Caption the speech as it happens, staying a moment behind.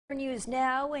News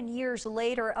now, and years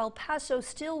later, El Paso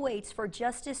still waits for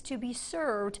justice to be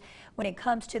served when it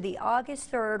comes to the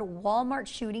August 3rd Walmart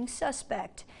shooting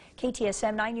suspect.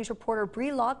 KTSM 9 News reporter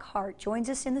Bree Lockhart joins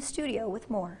us in the studio with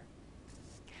more.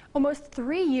 Almost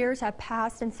 3 years have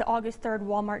passed since the August 3rd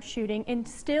Walmart shooting, and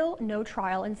still no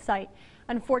trial in sight.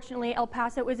 Unfortunately, El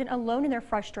Paso isn't alone in their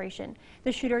frustration.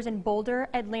 The shooters in Boulder,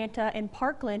 Atlanta, and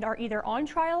Parkland are either on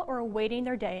trial or awaiting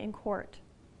their day in court.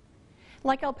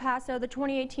 Like El Paso, the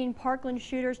 2018 Parkland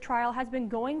shooters trial has been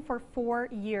going for 4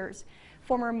 years.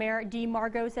 Former Mayor Dee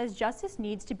Margo says justice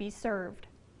needs to be served.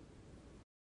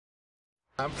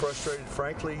 I'm frustrated,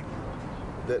 frankly,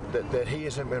 that he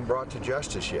hasn't been brought to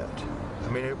justice yet. I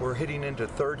mean, we're heading into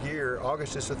third year.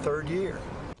 August is the third year.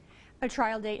 A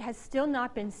trial date has still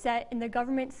not been set, and the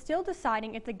government still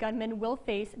deciding if the gunman will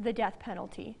face the death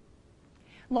penalty.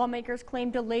 Lawmakers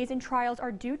claim delays in trials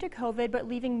are due to COVID, but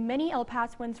leaving many El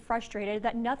Pasoans frustrated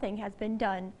that nothing has been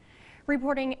done.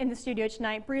 Reporting in the studio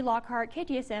tonight, Bree Lockhart,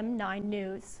 KTSM 9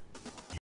 News.